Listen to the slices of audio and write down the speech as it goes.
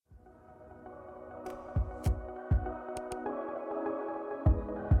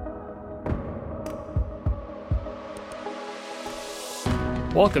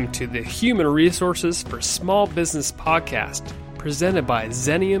Welcome to the Human Resources for Small Business podcast, presented by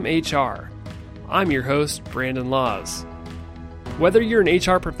Xenium HR. I'm your host, Brandon Laws. Whether you're an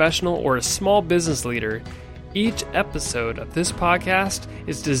HR professional or a small business leader, each episode of this podcast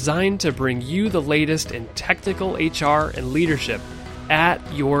is designed to bring you the latest in technical HR and leadership at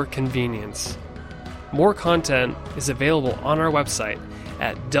your convenience. More content is available on our website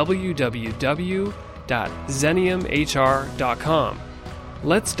at www.xeniumhr.com.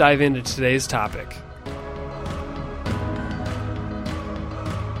 Let's dive into today's topic.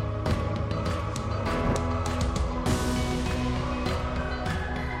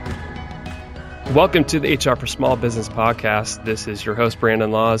 Welcome to the HR for Small Business podcast. This is your host,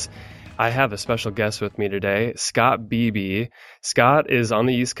 Brandon Laws. I have a special guest with me today, Scott Beebe. Scott is on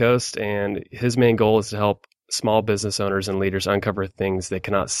the East Coast, and his main goal is to help small business owners and leaders uncover things they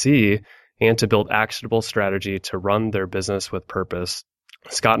cannot see and to build actionable strategy to run their business with purpose.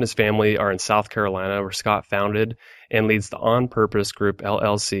 Scott and his family are in South Carolina, where Scott founded and leads the On Purpose Group,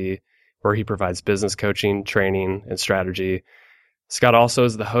 LLC, where he provides business coaching, training, and strategy. Scott also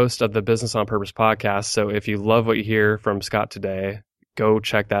is the host of the Business on Purpose podcast, so if you love what you hear from Scott today, go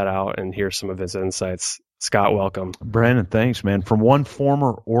check that out and hear some of his insights. Scott, welcome. Brandon, thanks, man. From one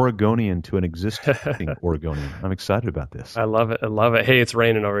former Oregonian to an existing Oregonian. I'm excited about this. I love it. Hey, it's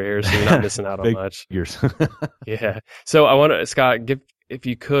raining over here, so you're not missing out on much. Years. Yeah. So I want to, Scott, if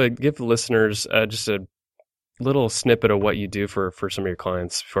you could, give the listeners just a little snippet of what you do for some of your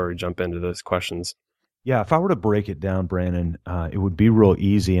clients before we jump into those questions. Yeah, if I were to break it down, Brandon, it would be real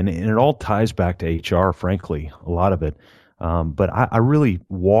easy, and it all ties back to HR, frankly, a lot of it. But I really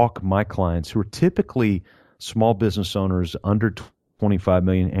walk my clients who are typically small business owners under 25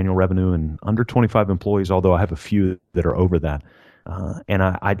 million annual revenue and under 25 employees, although I have a few that are over that. And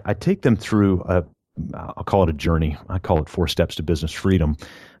I take them through I'll call it a journey. I call it 4 steps to business freedom.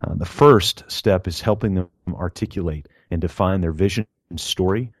 The first step is helping them articulate and define their vision and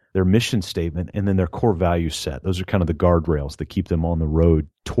story, their mission statement, and then their core value set. Those are kind of the guardrails that keep them on the road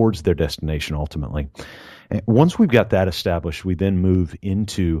towards their destination ultimately. And once we've got that established, we then move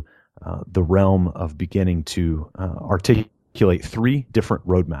into the realm of beginning to articulate 3 different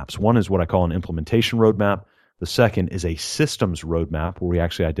roadmaps. One is what I call an implementation roadmap. The second is a systems roadmap where we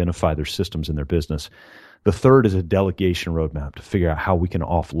actually identify their systems in their business. The third is a delegation roadmap to figure out how we can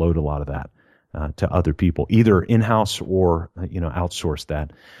offload a lot of that to other people, either in-house or outsource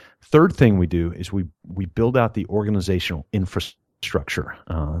that. Third thing we do is we build out the organizational infrastructure.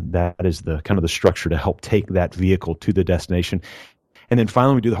 That is the kind of the structure to help take that vehicle to the destination. And then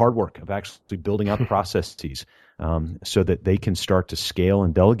finally, we do the hard work of actually building out the processes so that they can start to scale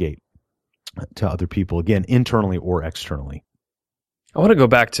and delegate to other people, again, internally or externally. I want to go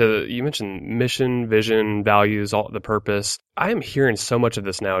back to, you mentioned mission, vision, values, all the purpose. I am hearing so much of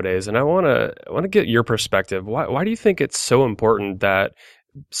this nowadays, and I want to get your perspective. Why do you think it's so important that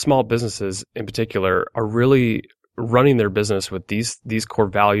small businesses in particular are really running their business with these core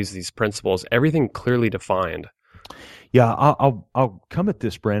values, these principles, everything clearly defined? Yeah, I'll come at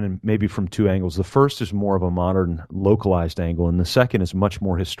this, Brandon, maybe from 2 angles. The first is more of a modern, localized angle, and the second is much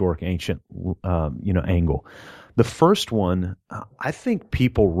more historic, ancient, angle. The first one, I think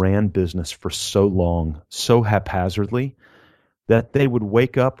people ran business for so long, so haphazardly, that they would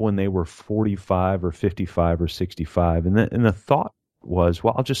wake up when they were 45 or 55 or 65, and the thought was,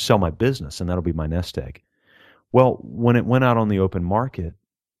 well, I'll just sell my business, and that'll be my nest egg. Well, when it went out on the open market,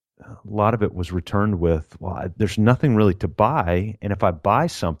 a lot of it was returned with, well, there's nothing really to buy, and if I buy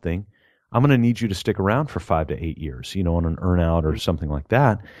something, I'm going to need you to stick around for 5 to 8 years, on an earn out or something like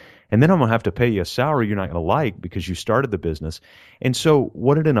that. And then I'm going to have to pay you a salary you're not going to like because you started the business. And so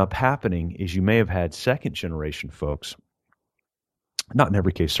what ended up happening is you may have had second generation folks, not in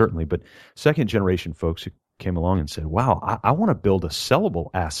every case certainly, but second generation folks who came along and said, wow, I want to build a sellable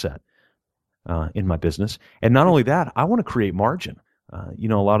asset in my business. And not only that, I want to create margin. A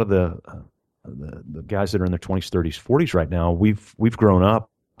lot of the guys that are in their 20s, 30s, 40s right now, we've grown up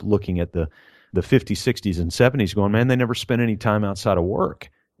looking at the 50s, 60s, and 70s going, man, they never spent any time outside of work.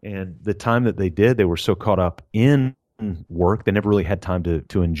 And the time that they did, they were so caught up in work, they never really had time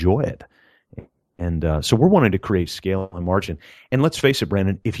to enjoy it. And so we're wanting to create scale and margin. And let's face it,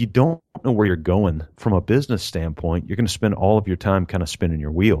 Brandon, if you don't know where you're going from a business standpoint, you're going to spend all of your time kind of spinning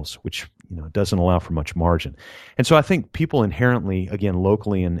your wheels, which doesn't allow for much margin. And so I think people inherently, again,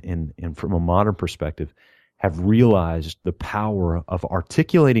 locally and from a modern perspective, have realized the power of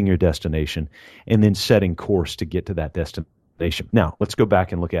articulating your destination and then setting course to get to that destination. Now, let's go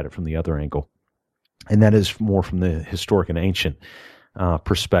back and look at it from the other angle. And that is more from the historic and ancient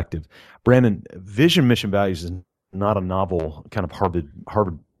perspective. Brandon, vision, mission, values is not a novel kind of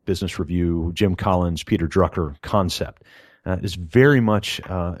Harvard Business Review, Jim Collins, Peter Drucker concept. It's very much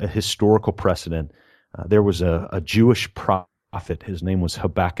a historical precedent. There was a Jewish prophet. His name was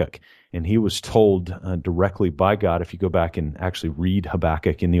Habakkuk, and he was told directly by God. If you go back and actually read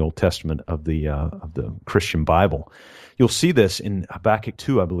Habakkuk in the Old Testament of the Christian Bible, you'll see this in Habakkuk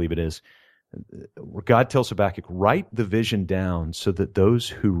 2, I believe it is, where God tells Habakkuk, write the vision down so that those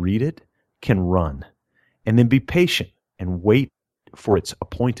who read it can run, and then be patient and wait for its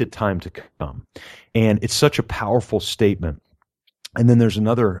appointed time to come. And it's such a powerful statement. And then there's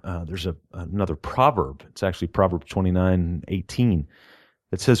another proverb. It's actually Proverbs 29:18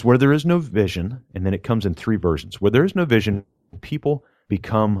 that says, where there is no vision, and then it comes in three versions. Where there is no vision, people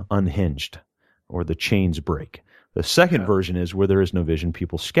become unhinged, or the chains break. The second version is where there is no vision,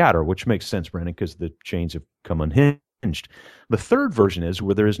 people scatter, which makes sense, Brandon, because the chains have come unhinged. The third version is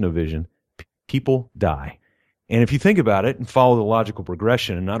where there is no vision, people die. And if you think about it and follow the logical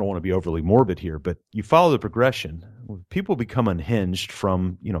progression, and I don't want to be overly morbid here, but you follow the progression, people become unhinged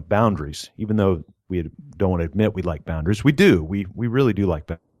from, boundaries. Even though we don't want to admit we like boundaries, we do. We really do like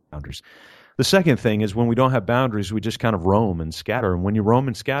boundaries. The second thing is when we don't have boundaries, we just kind of roam and scatter. And when you roam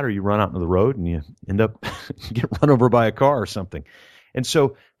and scatter, you run out into the road and you end up get run over by a car or something. And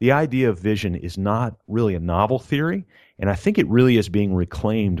so the idea of vision is not really a novel theory, and I think it really is being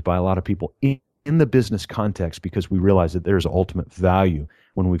reclaimed by a lot of people in the business context, because we realize that there's ultimate value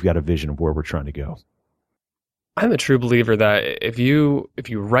when we've got a vision of where we're trying to go. I'm a true believer that if you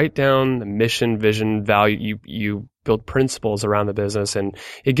write down the mission, vision, value, you build principles around the business, and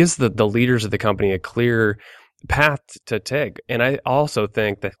it gives the leaders of the company a clear path to take. And I also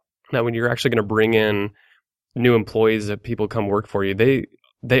think that when you're actually going to bring in new employees, that people come work for you,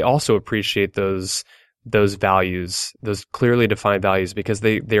 they also appreciate those values, those clearly defined values, because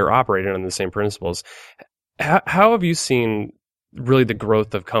they're operating on the same principles. How have you seen really the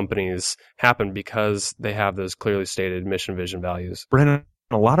growth of companies happen because they have those clearly stated mission, vision, values? Brandon,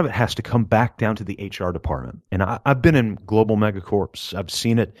 a lot of it has to come back down to the HR department. And I've been in global megacorps. I've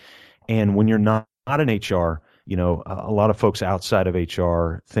seen it. And when you're not in HR, a lot of folks outside of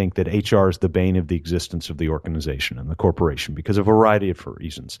HR think that HR is the bane of the existence of the organization and the corporation because of a variety of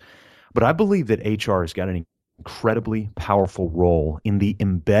reasons. But I believe that HR has got an incredibly powerful role in the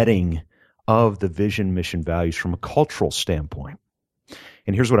embedding of the vision, mission, values from a cultural standpoint.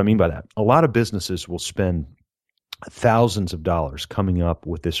 And here's what I mean by that. A lot of businesses will spend thousands of dollars coming up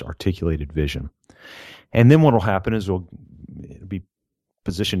with this articulated vision. And then what will happen is it'll be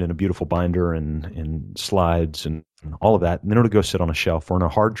positioned in a beautiful binder and slides and all of that. And then it'll go sit on a shelf or on a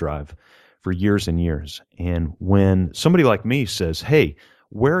hard drive for years and years. And when somebody like me says, hey,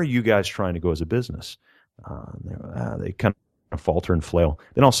 where are you guys trying to go as a business? They kind of falter and flail.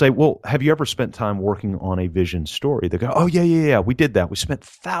 Then I'll say, well, have you ever spent time working on a vision story? They go, oh, yeah, we did that. We spent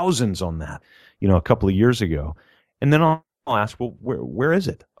thousands on that, a couple of years ago. And then I'll ask, well, where is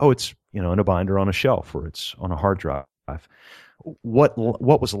it? Oh, it's, in a binder on a shelf, or it's on a hard drive. What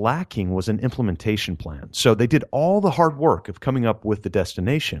was lacking was an implementation plan. So they did all the hard work of coming up with the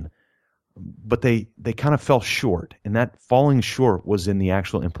destination, but they kind of fell short, and that falling short was in the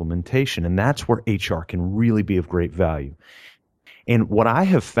actual implementation, and that's where HR can really be of great value. And what I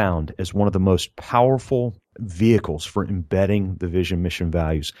have found as one of the most powerful vehicles for embedding the vision, mission,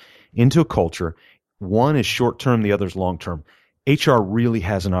 values into a culture, one is short-term, the other is long-term. HR really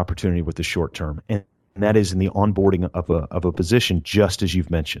has an opportunity with the short-term, and that is in the onboarding of a position, just as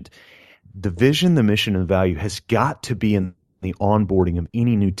you've mentioned. The vision, the mission, and the value has got to be in the onboarding of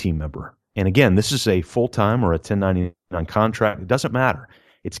any new team member. And again, this is a full-time or a 1099 contract. It doesn't matter.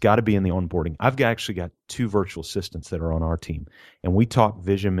 It's got to be in the onboarding. I've actually got 2 virtual assistants that are on our team, and we talk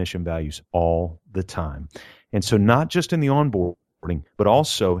vision, mission, values all the time. And so not just in the onboarding, but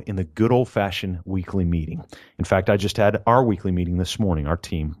also in the good old-fashioned weekly meeting. In fact, I just had our weekly meeting this morning, our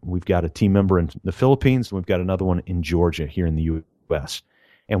team. We've got a team member in the Philippines, and we've got another one in Georgia here in the U.S.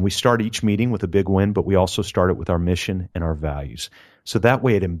 And we start each meeting with a big win, but we also start it with our mission and our values. So that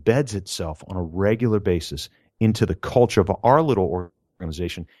way it embeds itself on a regular basis into the culture of our little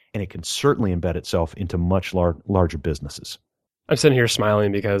organization, and it can certainly embed itself into much larger businesses. I'm sitting here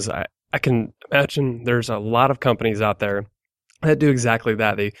smiling because I can imagine there's a lot of companies out there that do exactly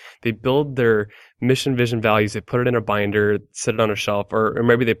that. They build their mission, vision, values, they put it in a binder, sit it on a shelf, or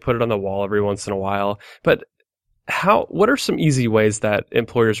maybe they put it on the wall every once in a while. But what are some easy ways that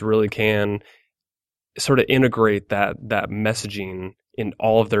employers really can sort of integrate that messaging in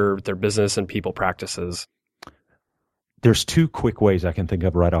all of their business and people practices? There's 2 quick ways I can think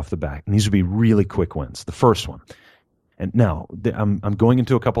of right off the bat, and these would be really quick ones. The first one, And now I'm going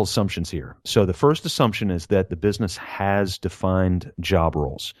into a couple assumptions here. So the first assumption is that the business has defined job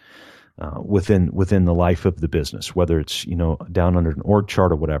roles within the life of the business, whether it's down under an org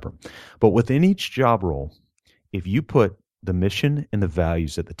chart or whatever. But within each job role, if you put the mission and the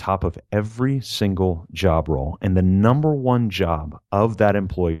values at the top of every single job role, and the number one job of that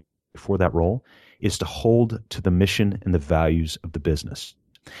employee for that role is to hold to the mission and the values of the business.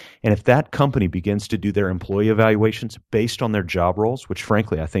 And if that company begins to do their employee evaluations based on their job roles, which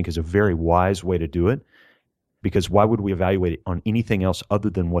frankly I think is a very wise way to do it, because why would we evaluate it on anything else other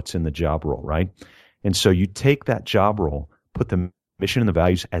than what's in the job role, right? And so you take that job role, put the mission and the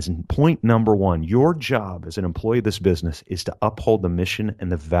values as point number one. Your job as an employee of this business is to uphold the mission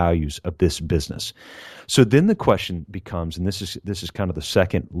and the values of this business. So then the question becomes, and this is kind of the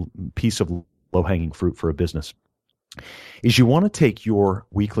second piece of low-hanging fruit for a business, is you want to take your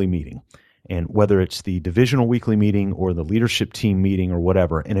weekly meeting, and whether it's the divisional weekly meeting or the leadership team meeting or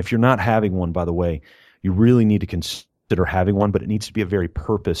whatever, and if you're not having one, by the way, you really need to consider having one, but it needs to be a very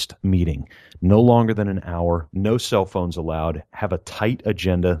purposed meeting. No longer than an hour, no cell phones allowed, have a tight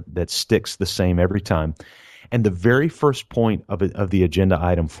agenda that sticks the same every time. And the very first point of the agenda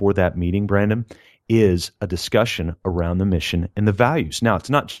item for that meeting, Brandon, is a discussion around the mission and the values. Now, it's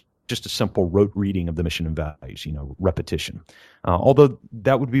not just a simple rote reading of the mission and values, repetition. Although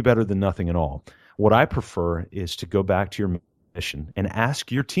that would be better than nothing at all. What I prefer is to go back to your mission and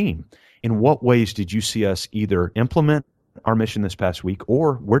ask your team, in what ways did you see us either implement our mission this past week,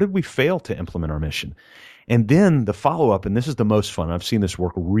 or where did we fail to implement our mission? And then the follow-up, and this is the most fun, I've seen this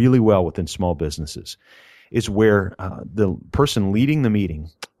work really well within small businesses, is where the person leading the meeting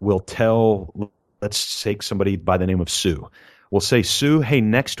will tell, let's take somebody by the name of Sue. We'll say, Sue, hey,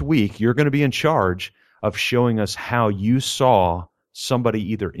 next week you're going to be in charge of showing us how you saw somebody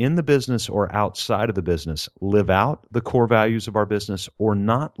either in the business or outside of the business live out the core values of our business or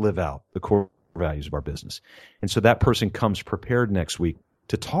not live out the core values of our business. And so that person comes prepared next week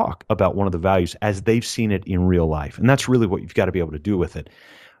to talk about one of the values as they've seen it in real life. And that's really what you've got to be able to do with it.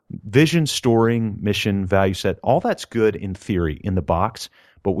 Vision, storing, mission, value set, all that's good in theory, in the box,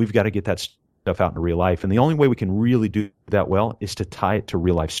 but we've got to get that stuff out in real life. And the only way we can really do that well is to tie it to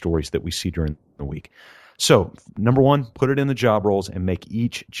real life stories that we see during the week. So, number one, put it in the job roles and make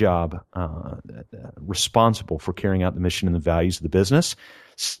each job responsible for carrying out the mission and the values of the business.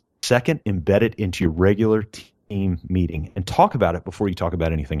 Second, embed it into your regular team meeting and talk about it before you talk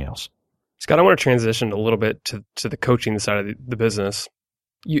about anything else. Scott, I want to transition a little bit to the coaching side of the business.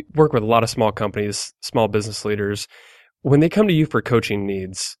 You work with a lot of small companies, small business leaders. When they come to you for coaching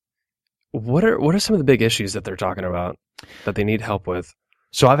needs, what are some of the big issues that they're talking about that they need help with?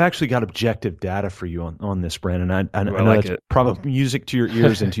 So I've actually got objective data for you on this, Brandon. I know like it's probably music to your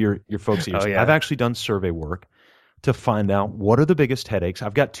ears and to your folks' ears. Oh, yeah. I've actually done survey work to find out what are the biggest headaches.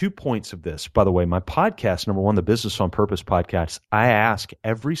 I've got 2 points of this. By the way, my podcast, number one, the Business on Purpose podcast, I ask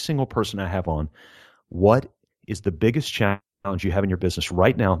every single person I have on, what is the biggest challenge you have in your business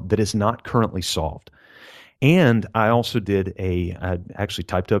right now that is not currently solved? And I also I actually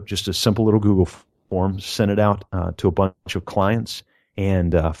typed up just a simple little Google form, sent it out to a bunch of clients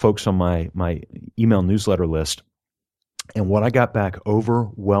and folks on my email newsletter list. And what I got back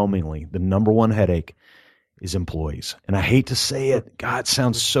overwhelmingly, the number one headache is employees. And I hate to say it. God, it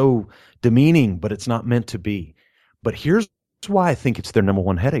sounds so demeaning, but it's not meant to be. But here's why I think it's their number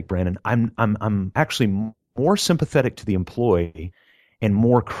one headache, Brandon. I'm actually more sympathetic to the employee and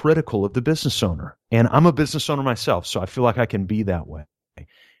more critical of the business owner. And I'm a business owner myself, so I feel like I can be that way.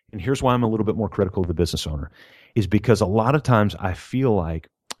 And here's why I'm a little bit more critical of the business owner, is because a lot of times I feel like,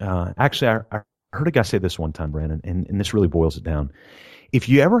 actually, I heard a guy say this one time, Brandon, and this really boils it down. If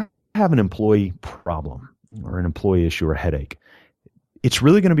you ever have an employee problem or an employee issue or a headache, it's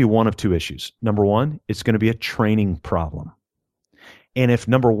really going to be one of 2 issues. Number one, it's going to be a training problem. And if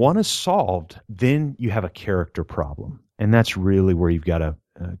number one is solved, then you have a character problem. And that's really where you've got to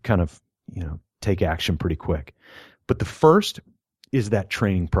kind of, take action pretty quick. But the first is that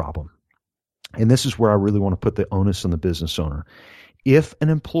training problem. And this is where I really want to put the onus on the business owner. If an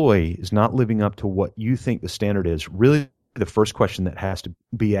employee is not living up to what you think the standard is, really the first question that has to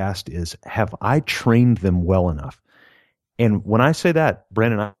be asked is, have I trained them well enough? And when I say that,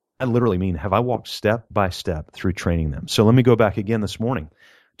 Brandon, I literally mean, have I walked step by step through training them? So let me go back again this morning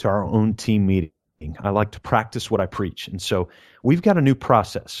to our own team meeting. I like to practice what I preach. And so we've got a new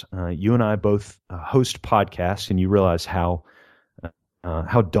process. You and I both host podcasts, and you realize how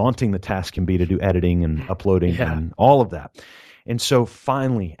daunting the task can be to do editing and uploading and all of that. And so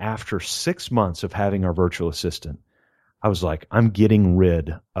finally, after 6 months of having our virtual assistant, I was like, I'm getting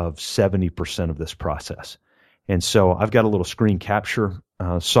rid of 70% of this process. And so I've got a little screen capture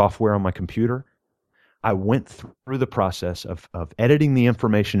software on my computer. I went through the process of editing the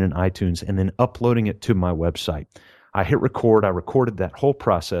information in iTunes and then uploading it to my website. I hit record. I recorded that whole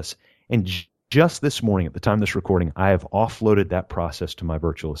process. And just this morning, at the time of this recording, I have offloaded that process to my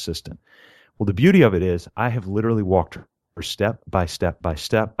virtual assistant. Well, the beauty of it is I have literally walked her step by step by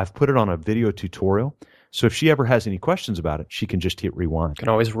step. I've put it on a video tutorial. So if she ever has any questions about it, she can just hit rewind. Can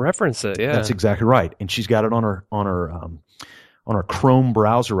always reference it. Yeah, that's exactly right. And she's got it on her Chrome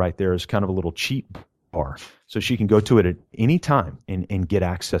browser right there as kind of a little cheat bar, so she can go to it at any time and get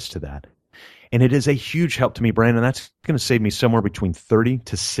access to that. And it is a huge help to me, Brandon. That's going to save me somewhere between 30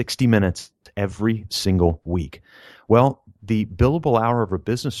 to 60 minutes every single week. Well, the billable hour of a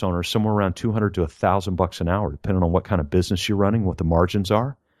business owner is somewhere around $200 to $1,000 an hour, depending on what kind of business you're running, what the margins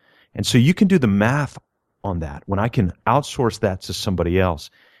are. And so you can do the math on that. When I can outsource that to somebody else,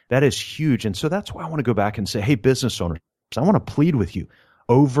 that is huge. And so that's why I want to go back and say, hey, business owners, I want to plead with you,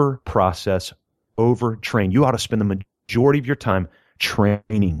 over process, over train. You ought to spend the majority of your time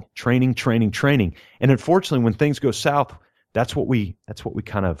training. And unfortunately, when things go south, that's what we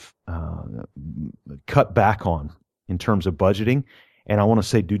kind of cut back on in terms of budgeting. And I want to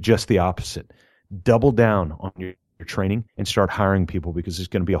say, do just the opposite. Double down on your training and start hiring people, because it's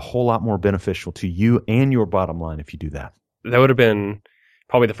going to be a whole lot more beneficial to you and your bottom line if you do that. That would have been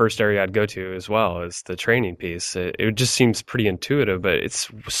probably the first area I'd go to as well, is the training piece. It just seems pretty intuitive, but it's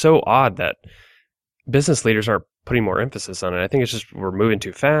so odd that business leaders aren't putting more emphasis on it. I think it's just we're moving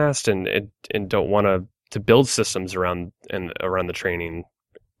too fast and don't want to build systems around the training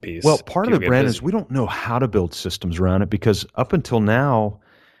piece. Well, part of it, Brandon, is we don't know how to build systems around it, because up until now,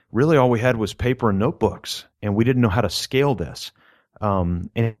 really all we had was paper and notebooks, and we didn't know how to scale this.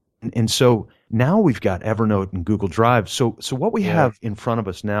 And so now we've got Evernote and Google Drive. So what we have in front of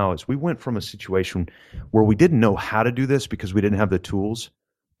us now is we went from a situation where we didn't know how to do this because we didn't have the tools,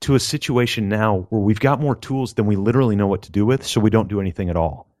 to a situation now where we've got more tools than we literally know what to do with, so we don't do anything at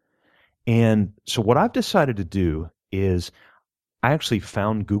all. And so what I've decided to do is I actually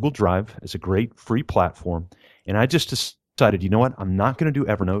found Google Drive as a great free platform, and I just decided, you know what, I'm not going to do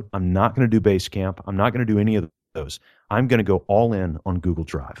Evernote, I'm not going to do Basecamp, I'm not going to do any of those. I'm going to go all in on Google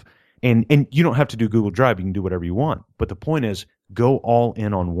Drive. And you don't have to do Google Drive, you can do whatever you want. But the point is, go all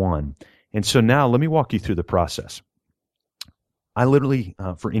in on one. And so now let me walk you through the process. I literally,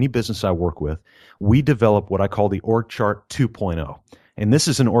 for any business I work with, we develop what I call the org chart 2.0. And this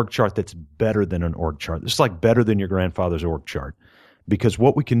is an org chart that's better than an org chart. It's like better than your grandfather's org chart. Because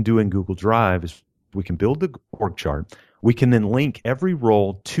what we can do in Google Drive is we can build the org chart. We can then link every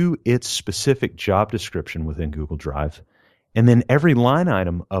role to its specific job description within Google Drive. And then every line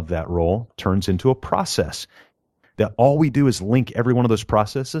item of that role turns into a process. That all we do is link every one of those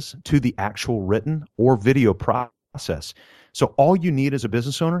processes to the actual written or video process. So all you need as a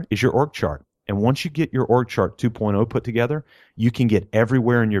business owner is your org chart. And once you get your org chart 2.0 put together, you can get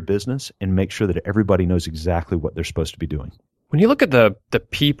everywhere in your business and make sure that everybody knows exactly what they're supposed to be doing. When you look at the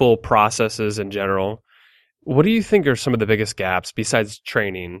people processes in general, what do you think are some of the biggest gaps besides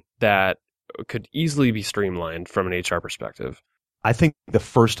training that could easily be streamlined from an HR perspective? I think the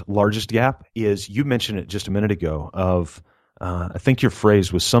first largest gap is, you mentioned it just a minute ago, of I think your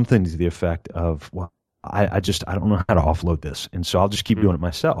phrase was something to the effect of, well, I don't know how to offload this, and so I'll just keep doing it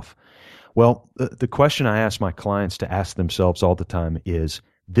myself. Well, the question I ask my clients to ask themselves all the time is,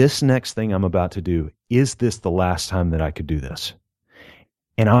 this next thing I'm about to do, is this the last time that I could do this?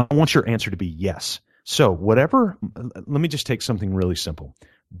 And I want your answer to be yes. So let me just take something really simple.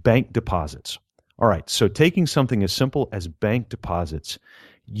 Bank deposits. All right, so taking something as simple as bank deposits,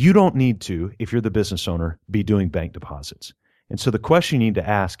 you don't need to, if you're the business owner, be doing bank deposits. And so the question you need to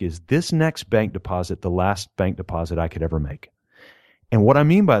ask is, this next bank deposit the last bank deposit I could ever make? And what I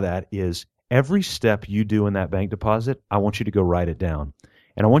mean by that is, every step you do in that bank deposit, I want you to go write it down.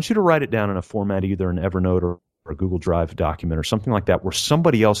 And I want you to write it down in a format, either an Evernote or a Google Drive document or something like that, where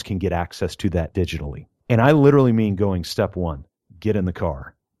somebody else can get access to that digitally. And I literally mean going step 1, get in the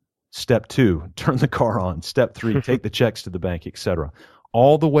car. Step 2, turn the car on. Step 3, take the checks to the bank, etc.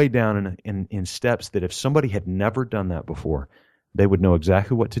 All the way down in steps that if somebody had never done that before, they would know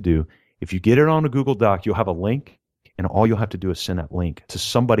exactly what to do. If you get it on a Google Doc, you'll have a link, and all you'll have to do is send that link to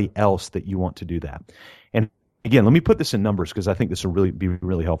somebody else that you want to do that. And again, let me put this in numbers, because I think this will be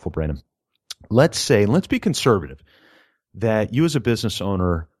really helpful, Brandon. Let's be conservative, that you as a business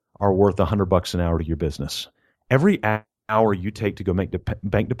owner are worth $100 an hour to your business. Every hour you take to go make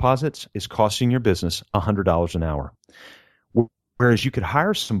bank deposits is costing your business $100 an hour. Whereas you could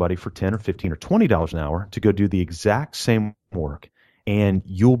hire somebody for $10 or $15 or $20 an hour to go do the exact same work, and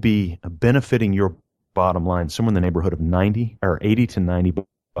you'll be benefiting your bottom line, somewhere in the neighborhood of 90 or 80 to 90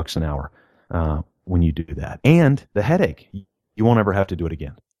 bucks an hour when you do that. And the headache, you won't ever have to do it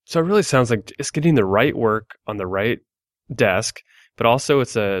again. So it really sounds like it's getting the right work on the right desk, but also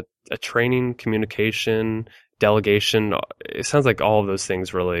it's a training, communication, delegation. It sounds like all of those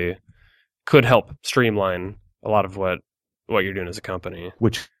things really could help streamline a lot of what you're doing as a company.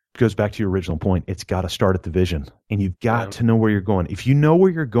 Which goes back to your original point. It's got to start at the vision, and you've got to know where you're going. If you know where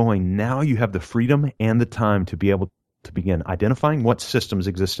you're going, now you have the freedom and the time to be able to begin identifying what systems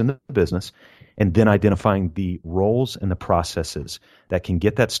exist in the business, and then identifying the roles and the processes that can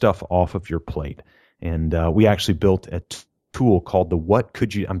get that stuff off of your plate. And we actually built a tool called the What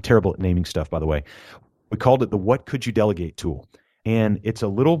Could You, I'm terrible at naming stuff, by the way. We called it the What Could You Delegate tool. And it's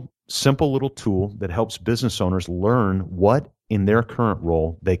a simple little tool that helps business owners learn what in their current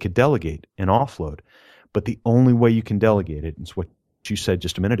role they could delegate and offload. But the only way you can delegate it, it's what you said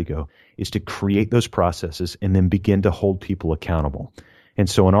just a minute ago, is to create those processes and then begin to hold people accountable. And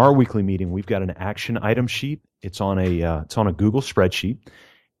so in our weekly meeting, we've got an action item sheet. It's on a Google spreadsheet,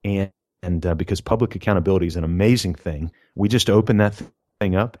 and because public accountability is an amazing thing, we just open that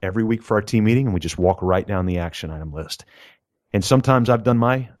thing up every week for our team meeting, and we just walk right down the action item list. And sometimes I've done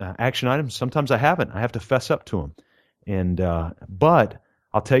my action items, sometimes I haven't. I have to fess up to them. But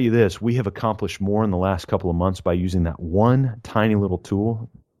I'll tell you this, we have accomplished more in the last couple of months by using that one tiny little tool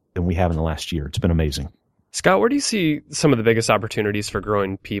than we have in the last year. It's been amazing. Scott, where do you see some of the biggest opportunities for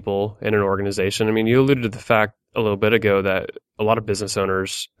growing people in an organization? I mean, you alluded to the fact a little bit ago that a lot of business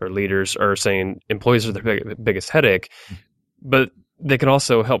owners or leaders are saying employees are their biggest headache, but they can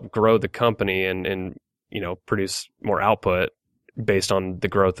also help grow the company and produce more output based on the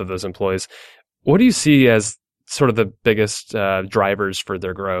growth of those employees. What do you see as sort of the biggest drivers for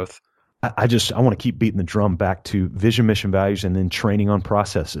their growth? I want to keep beating the drum back to vision, mission, values, and then training on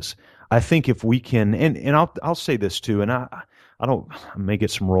processes. I think if we can, and I'll say this too, and I may get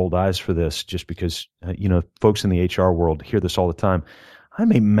some rolled eyes for this just because, folks in the HR world hear this all the time.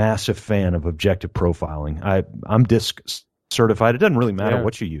 I'm a massive fan of objective profiling. I'm DISC certified. It doesn't really matter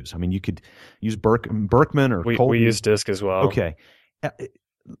what you use. I mean, you could use Berkman or Colton. We use DISC as well. Okay. This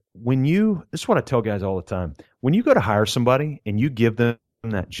is what I tell guys all the time. When you go to hire somebody and you give them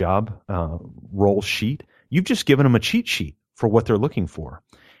that job role sheet, you've just given them a cheat sheet for what they're looking for.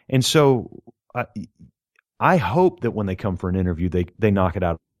 And so I hope that when they come for an interview, they knock it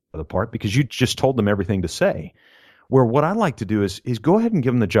out of the park because you just told them everything to say. Where what I like to do is go ahead and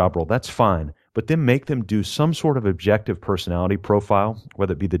give them the job role. That's fine. But then make them do some sort of objective personality profile,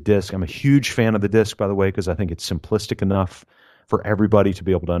 whether it be the DISC. I'm a huge fan of the DISC, by the way, because I think it's simplistic enough for everybody to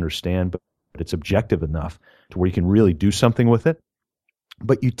be able to understand, but it's objective enough to where you can really do something with it.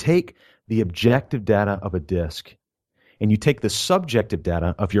 But you take the objective data of a DISC and you take the subjective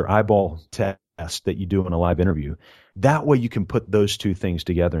data of your eyeball test that you do in a live interview. That way you can put those two things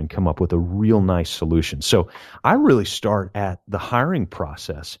together and come up with a real nice solution. So I really start at the hiring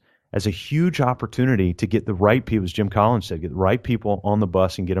process as a huge opportunity to get the right people, as Jim Collins said, get the right people on the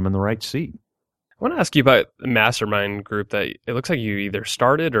bus and get them in the right seat. I want to ask you about the mastermind group that it looks like you either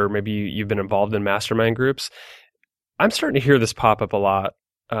started or maybe you've been involved in mastermind groups. I'm starting to hear this pop up a lot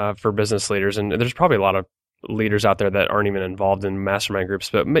for business leaders, and there's probably a lot of leaders out there that aren't even involved in mastermind groups.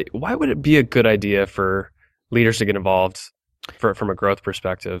 But why would it be a good idea for leaders to get involved from a growth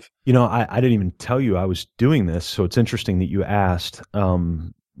perspective? I didn't even tell you I was doing this, so it's interesting that you asked.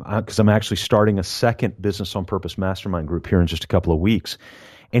 Because I'm actually starting a second Business on Purpose mastermind group here in just a couple of weeks.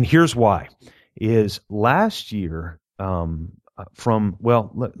 And here's why. Is last year, let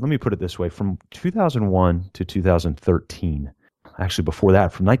me put it this way, from 2001 to 2013, actually before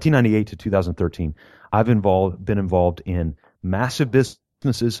that, from 1998 to 2013, I've been involved in massive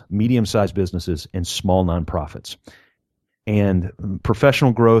businesses, medium-sized businesses, and small nonprofits. And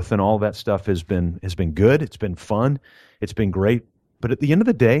professional growth and all that stuff has been good. It's been fun. It's been great. But at the end of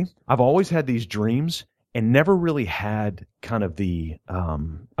the day, I've always had these dreams and never really had kind of the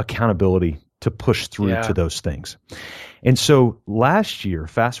accountability to push through to those things. And so last year,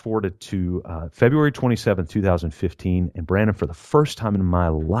 fast forwarded to February 27th, 2015, and Brandon, for the first time in my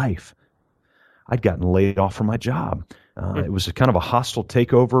life, I'd gotten laid off from my job. It was a kind of a hostile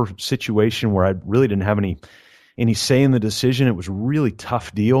takeover situation where I really didn't have any say in the decision. It was a really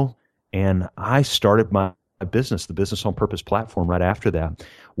tough deal. And I started my business, the Business on Purpose platform, right after that.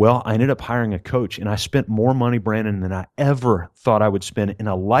 Well, I ended up hiring a coach, and I spent more money, Brandon, than I ever thought I would spend in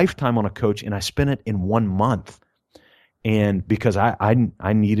a lifetime on a coach, and I spent it in 1 month. And because I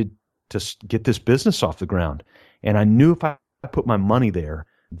needed to get this business off the ground, and I knew if I put my money there,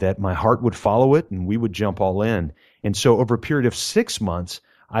 that my heart would follow it, and we would jump all in. And so over a period of 6 months,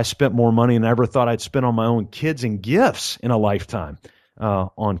 I spent more money than I ever thought I'd spend on my own kids and gifts in a lifetime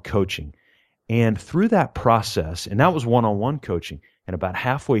on coaching. And through that process, and that was one-on-one coaching, and about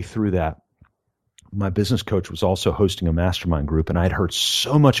halfway through that, my business coach was also hosting a mastermind group, and I'd heard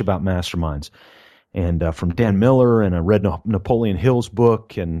so much about masterminds, and from Dan Miller, and I read Napoleon Hill's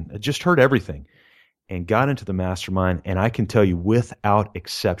book, and I just heard everything, and got into the mastermind. And I can tell you, without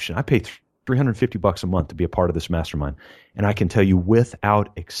exception, I pay $350 a month to be a part of this mastermind, and I can tell you,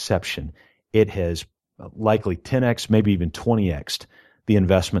 without exception, it has likely 10x, maybe even 20x the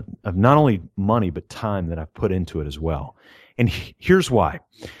investment of not only money but time that I've put into it as well. And here's why.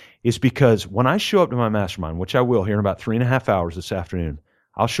 Is because when I show up to my mastermind, which I will here in about 3.5 hours this afternoon,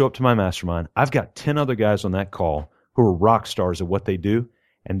 I'll show up to my mastermind. I've got 10 other guys on that call who are rock stars at what they do,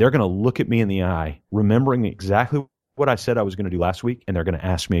 and they're going to look at me in the eye, remembering exactly what I said I was going to do last week, and they're going to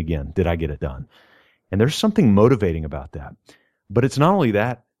ask me again, did I get it done? And there's something motivating about that. But it's not only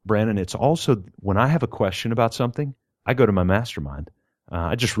that, Brandon, it's also when I have a question about something, I go to my mastermind.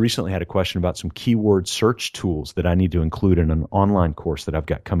 I just recently had a question about some keyword search tools that I need to include in an online course that I've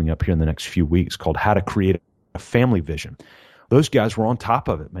got coming up here in the next few weeks called How to Create a Family Vision. Those guys were on top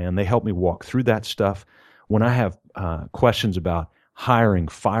of it, man. They helped me walk through that stuff. When I have questions about hiring,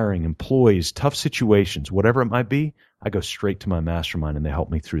 firing, employees, tough situations, whatever it might be, I go straight to my mastermind and they help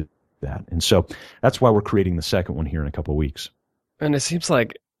me through that. And so that's why we're creating the second one here in a couple of weeks. And it seems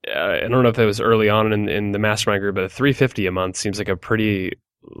like, I don't know if it was early on in the mastermind group, but $350 a month seems like a pretty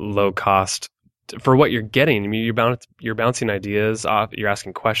low cost for what you're getting. I mean, you're bouncing ideas off, you're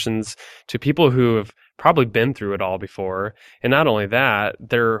asking questions to people who have probably been through it all before, and not only that,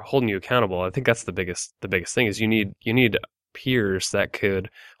 they're holding you accountable. I think that's the biggest thing is you need peers that could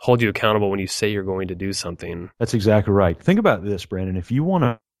hold you accountable when you say you're going to do something. That's exactly right. Think about this, Brandon. If you want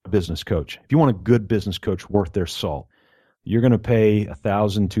a business coach, if you want a good business coach worth their salt, you're going to pay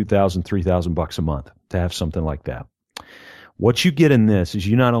 $1,000, $2,000, $3,000 a month to have something like that. What you get in this is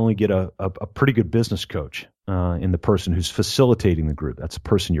you not only get a pretty good business coach in the person who's facilitating the group. That's the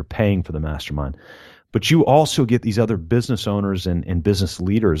person you're paying for the mastermind. But you also get these other business owners and business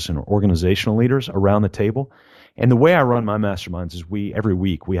leaders and organizational leaders around the table. And the way I run my masterminds is every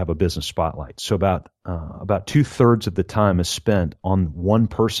week we have a business spotlight. So about 2/3 of the time is spent on one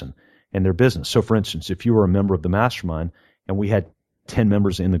person and their business. So for instance, if you were a member of the mastermind and we had 10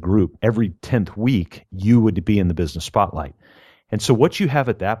 members in the group, every 10th week, you would be in the business spotlight. And so what you have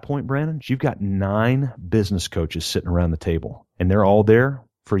at that point, Brandon, is you've got 9 business coaches sitting around the table, and they're all there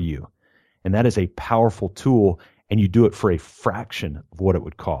for you. And that is a powerful tool, and you do it for a fraction of what it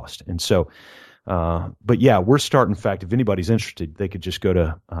would cost. And so, but yeah, we're starting. In fact, if anybody's interested, they could just go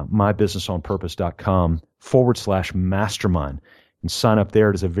to mybusinessonpurpose.com/mastermind. And sign up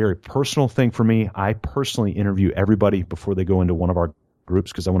there. It is a very personal thing for me. I personally interview everybody before they go into one of our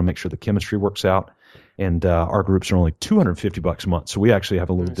groups because I want to make sure the chemistry works out. And our groups are only $250 a month, so we actually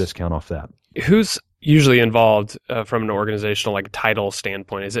have a little discount off that. Who's usually involved from an organizational title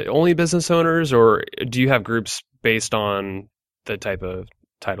standpoint? Is it only business owners, or do you have groups based on the type of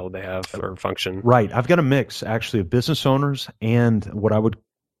title they have or function? Right. I've got a mix actually of business owners and what I would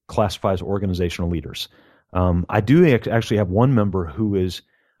classify as organizational leaders. I do actually have one member who is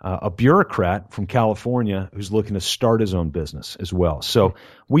a bureaucrat from California who's looking to start his own business as well. So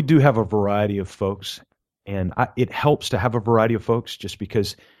we do have a variety of folks, and it helps to have a variety of folks just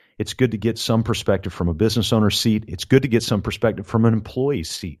because it's good to get some perspective from a business owner's seat. It's good to get some perspective from an employee's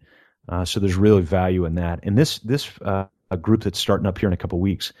seat. So there's really value in that. And this a group that's starting up here in a couple of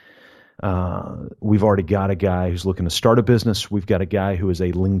weeks, we've already got a guy who's looking to start a business. We've got a guy who is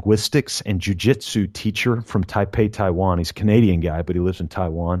a linguistics and jiu-jitsu teacher from Taipei, Taiwan. He's a Canadian guy, but he lives in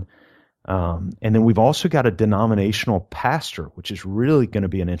Taiwan. And then we've also got a denominational pastor, which is really going to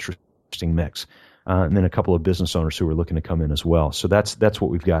be an interesting mix. And then a couple of business owners who are looking to come in as well. So that's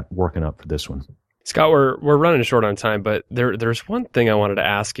what we've got working up for this one. Scott, we're running short on time, but there's one thing I wanted to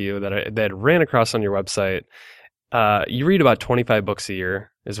ask you that ran across on your website. You read about 25 books a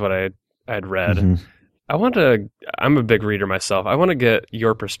year, is what I had read. Mm-hmm. I'm a big reader myself. I want to get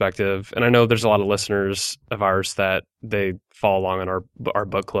your perspective. And I know there's a lot of listeners of ours that they follow along in our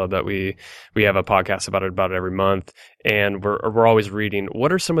book club that we have a podcast about it every month. And we're always reading.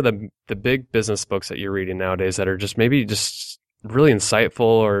 What are some of the big business books that you're reading nowadays that are just maybe just really insightful,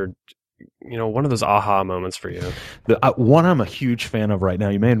 or one of those aha moments for you? One I'm a huge fan of right now,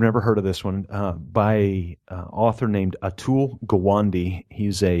 you may have never heard of this one, by an author named Atul Gawande.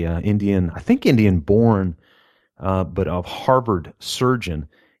 He's a Indian born, but of Harvard surgeon.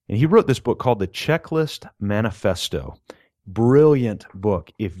 And he wrote this book called The Checklist Manifesto. Brilliant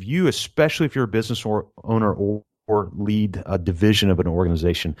book. Especially if you're a business owner or lead a division of an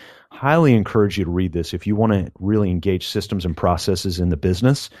organization. Highly encourage you to read this if you want to really engage systems and processes in the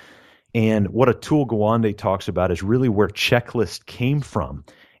business. And what Atul Gawande talks about is really where checklist came from.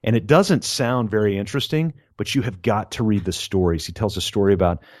 And it doesn't sound very interesting, but you have got to read the stories. He tells a story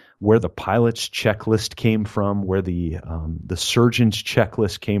about where the pilot's checklist came from, where the surgeon's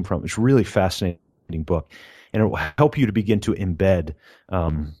checklist came from. It's a really fascinating book, and it will help you to begin to embed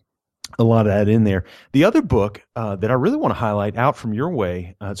a lot of that in there. The other book that I really want to highlight out from your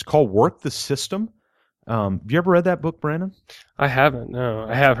way, it's called Work the System. Have you ever read that book, Brandon? I haven't. No,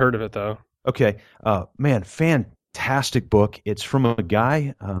 I have heard of it though. Okay, man, fantastic book. It's from a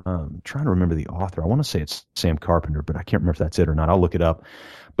guy. I'm trying to remember the author. I want to say it's Sam Carpenter, but I can't remember if that's it or not. I'll look it up.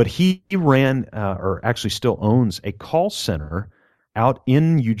 But he ran, or actually still owns, a call center out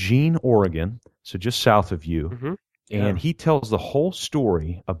in Eugene, Oregon, so just south of you. Mm-hmm. Yeah. And he tells the whole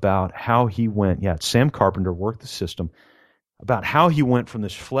story about how he went. Yeah, it's Sam Carpenter, Work the System, about how he went from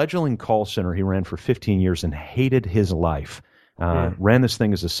this fledgling call center he ran for 15 years and hated his life. Ran this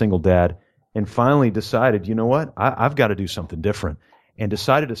thing as a single dad, and finally decided, you know what, I've got to do something different, and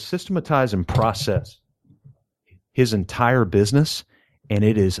decided to systematize and process his entire business. And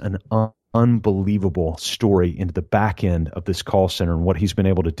it is an unbelievable story into the back end of this call center and what he's been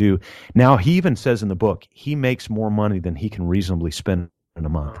able to do. Now, he even says in the book, he makes more money than he can reasonably spend in a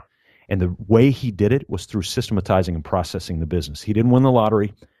month. And the way he did it was through systematizing and processing the business. He didn't win the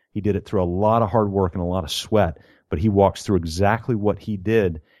lottery. He did it through a lot of hard work and a lot of sweat, but he walks through exactly what he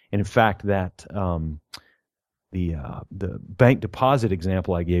did. And in fact, that the bank deposit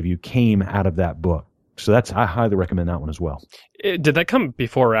example I gave you came out of that book. So I highly recommend that one as well. Did that come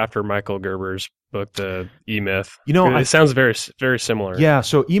before or after Michael Gerber's book, The E-Myth? You know, it sounds very, very similar. Yeah.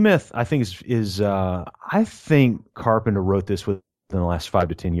 So E-Myth, I think is I think Carpenter wrote this within the last 5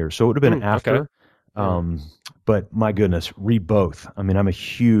 to 10 years. So it would have been after. Okay. But my goodness, read both. I mean, I'm a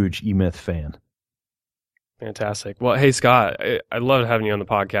huge E-Myth fan. Fantastic. Well, hey, Scott, I love having you on the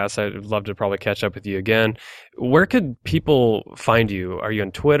podcast. I'd love to probably catch up with you again. Where could people find you? Are you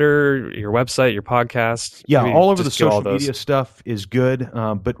on Twitter, your website, your podcast? Yeah, all over the social media stuff is good,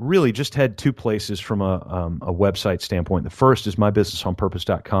 but really just head two places from a website standpoint. The first is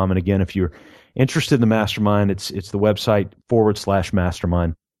mybusinessonpurpose.com. And again, if you're interested in the mastermind, it's the website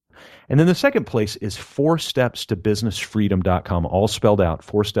 /mastermind. And then the second place is 4stepstobusinessfreedom.com, all spelled out,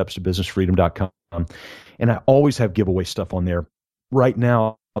 4stepstobusinessfreedom.com. And I always have giveaway stuff on there. Right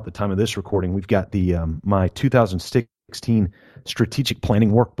now, at the time of this recording, we've got the my 2016 strategic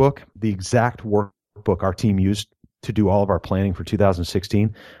planning workbook, the exact workbook our team used to do all of our planning for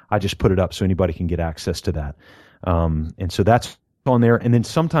 2016. I just put it up so anybody can get access to that. And so that's on there. And then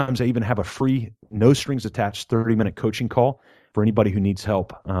sometimes I even have a free, no strings attached 30-minute coaching call for anybody who needs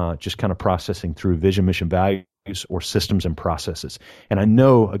help just kind of processing through vision, mission, values, or systems and processes. And I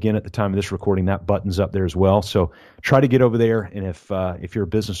know, again, at the time of this recording, that button's up there as well. So try to get over there. And if you're a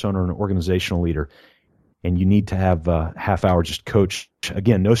business owner or an organizational leader and you need to have a half hour just coach,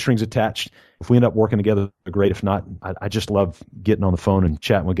 again, no strings attached. If we end up working together, great. If not, I just love getting on the phone and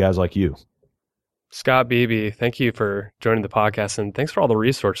chatting with guys like you. Scott Beebe, thank you for joining the podcast, and thanks for all the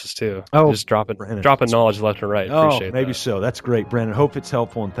resources too. Oh, just dropping knowledge left and right. Appreciate maybe so. That's great, Brandon. Hope it's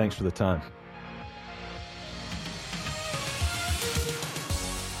helpful, and thanks for the time.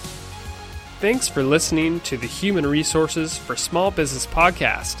 Thanks for listening to the Human Resources for Small Business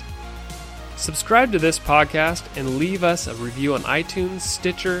podcast. Subscribe to this podcast and leave us a review on iTunes,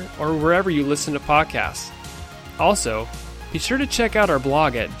 Stitcher, or wherever you listen to podcasts. Also, be sure to check out our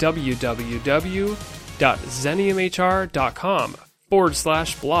blog at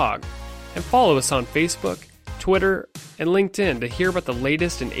www.xeniumhr.com/blog and follow us on Facebook, Twitter, and LinkedIn to hear about the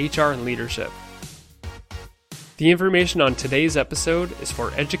latest in HR and leadership. The information on today's episode is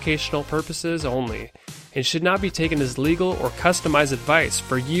for educational purposes only and should not be taken as legal or customized advice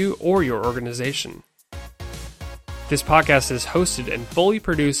for you or your organization. This podcast is hosted and fully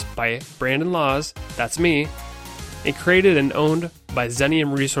produced by Brandon Laws, that's me, and created and owned by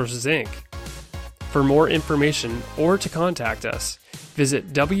Xenium Resources, Inc. For more information or to contact us,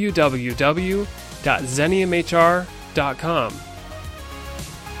 visit www.xeniumhr.com.